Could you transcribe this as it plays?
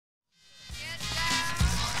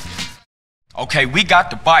Okay, we got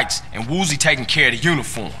the bikes and Woozy taking care of the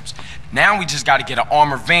uniforms. Now we just gotta get an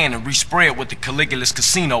armored van and respray it with the Caligula's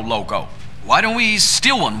Casino logo. Why don't we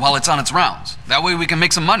steal one while it's on its rounds? That way we can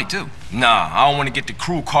make some money, too. Nah, I don't want to get the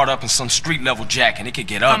crew caught up in some street-level jack and it could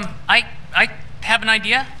get ugly. I have an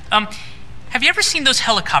idea. Have you ever seen those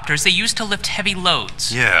helicopters they use to lift heavy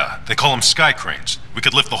loads? Yeah, they call them sky cranes. We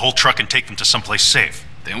could lift the whole truck and take them to someplace safe.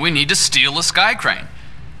 Then we need to steal a sky crane.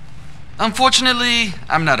 Unfortunately,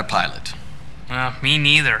 I'm not a pilot. Me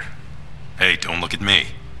neither. Hey, don't look at me.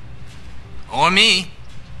 Or me.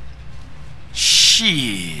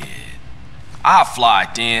 Shit. I'll fly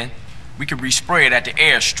it then. We could respray it at the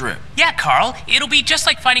airstrip. Yeah, Carl. It'll be just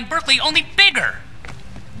like fighting Berkeley, only bigger.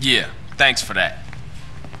 Yeah, thanks for that.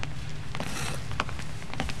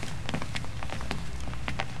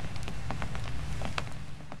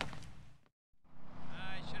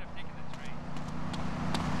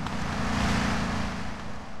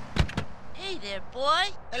 Hey there,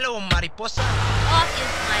 boy. Hello, Mariposa. Off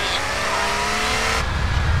is my empire.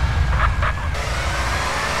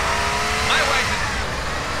 My wife is...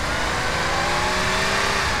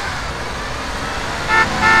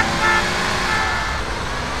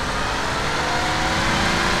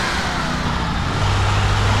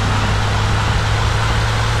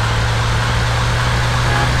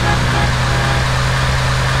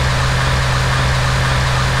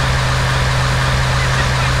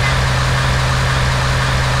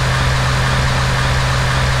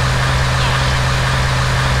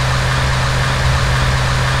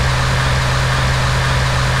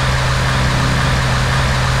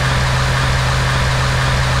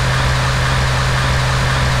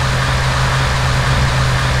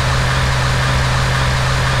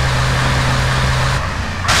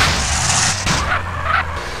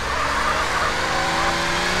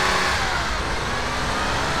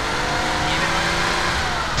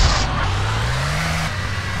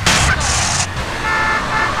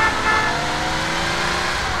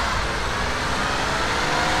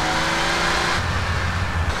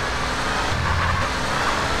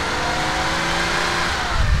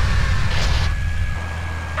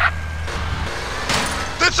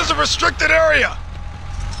 This is a restricted area!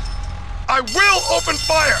 I will open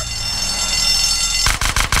fire!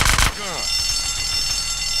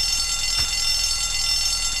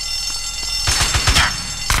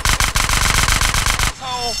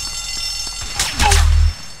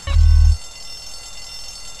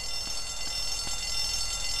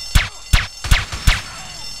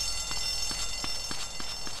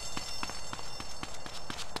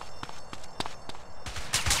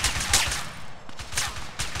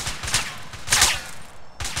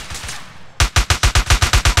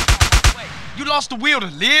 You lost the will to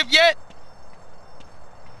live yet?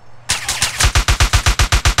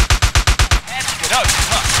 Get up,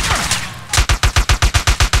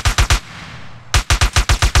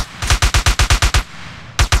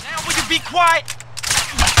 Now will you be quiet?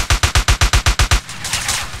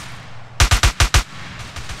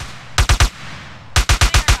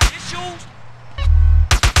 Issues?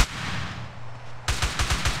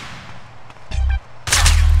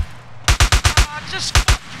 Just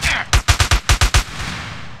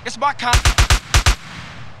it's my con.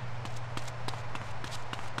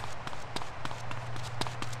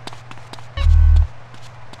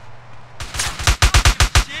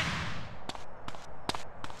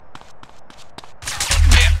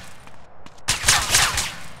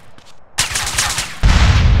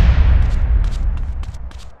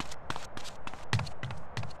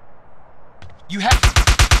 You have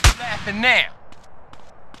to laughing now.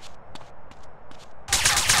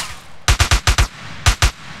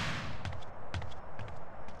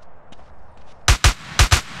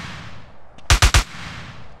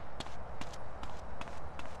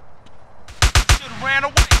 Ran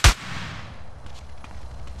away.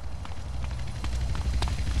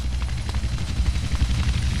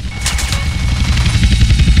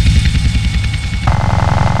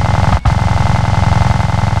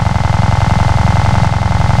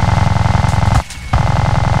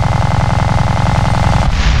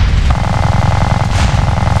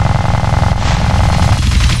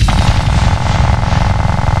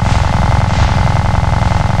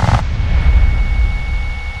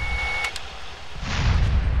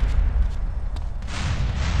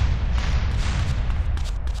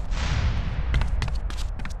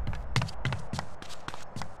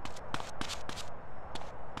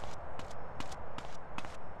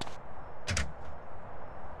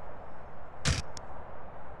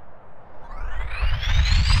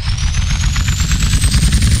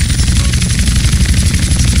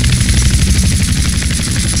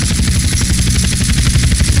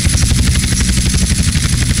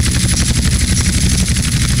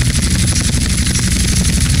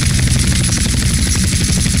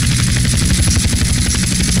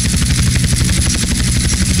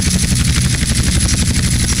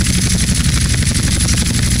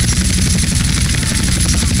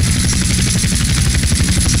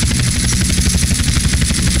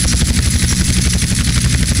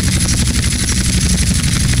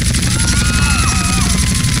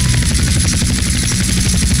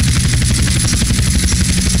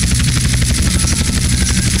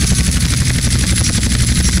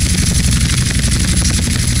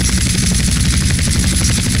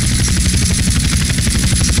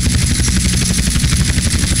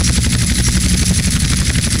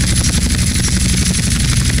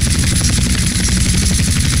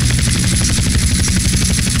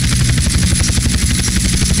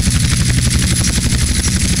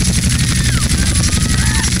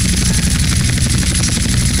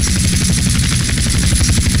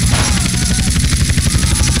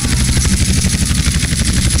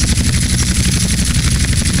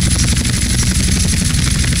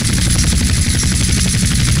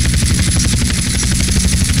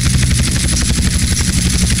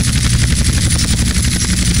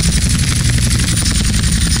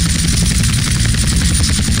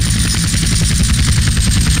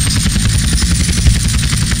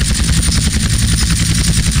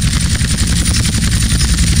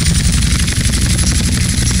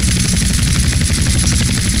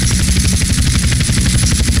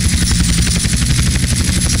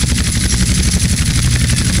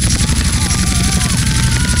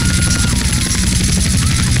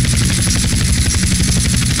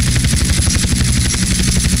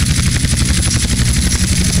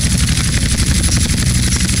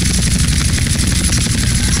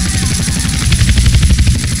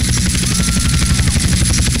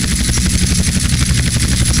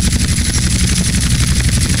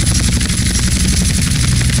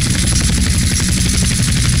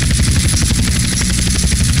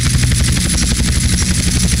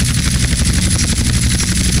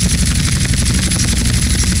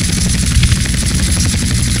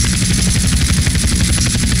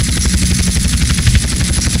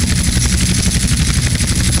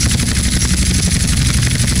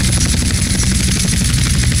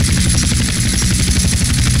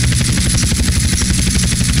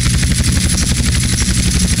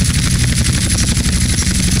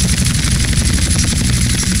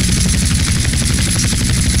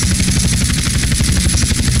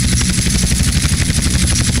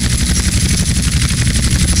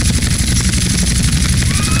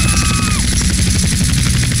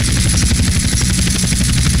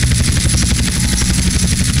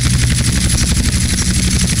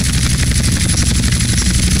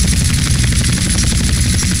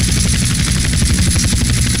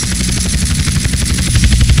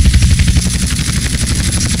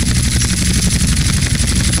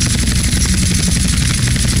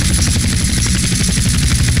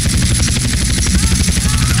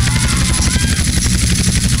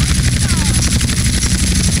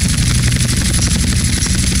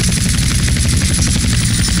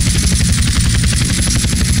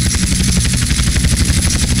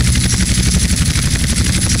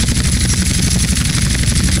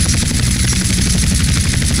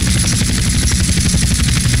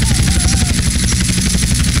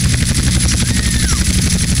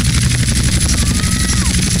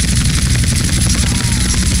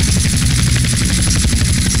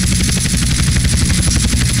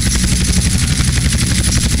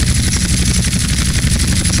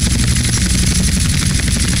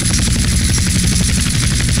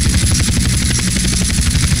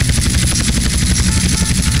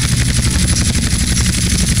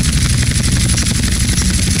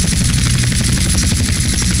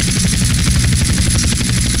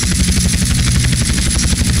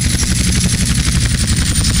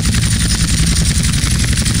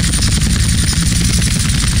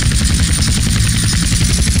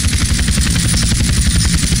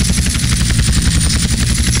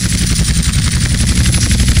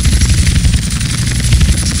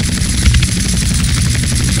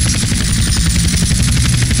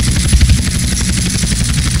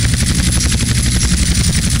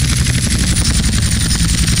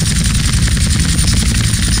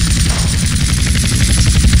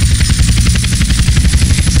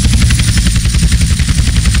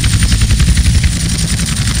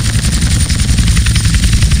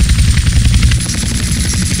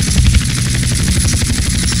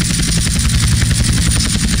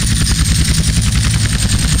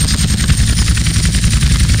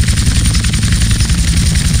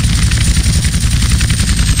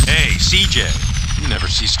 CJ. You never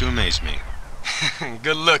cease to amaze me.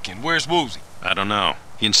 Good looking. Where's Woozy? I don't know.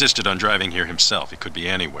 He insisted on driving here himself. He could be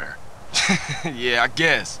anywhere. Yeah, I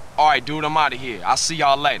guess. Alright, dude, I'm out of here. I'll see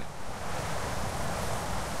y'all later.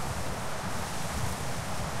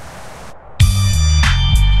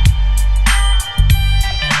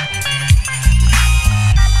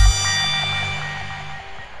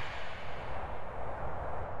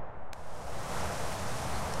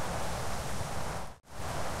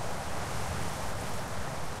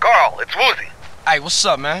 Carl, it's Woozy. Hey, what's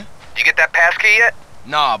up, man? You get that passkey yet?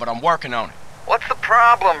 Nah, but I'm working on it. What's the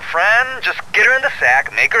problem, friend? Just get her in the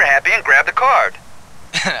sack, make her happy, and grab the card.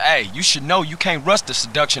 Hey, you should know you can't rush the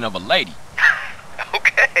seduction of a lady.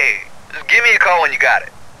 Okay. Just give me a call when you got it.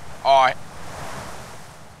 Alright.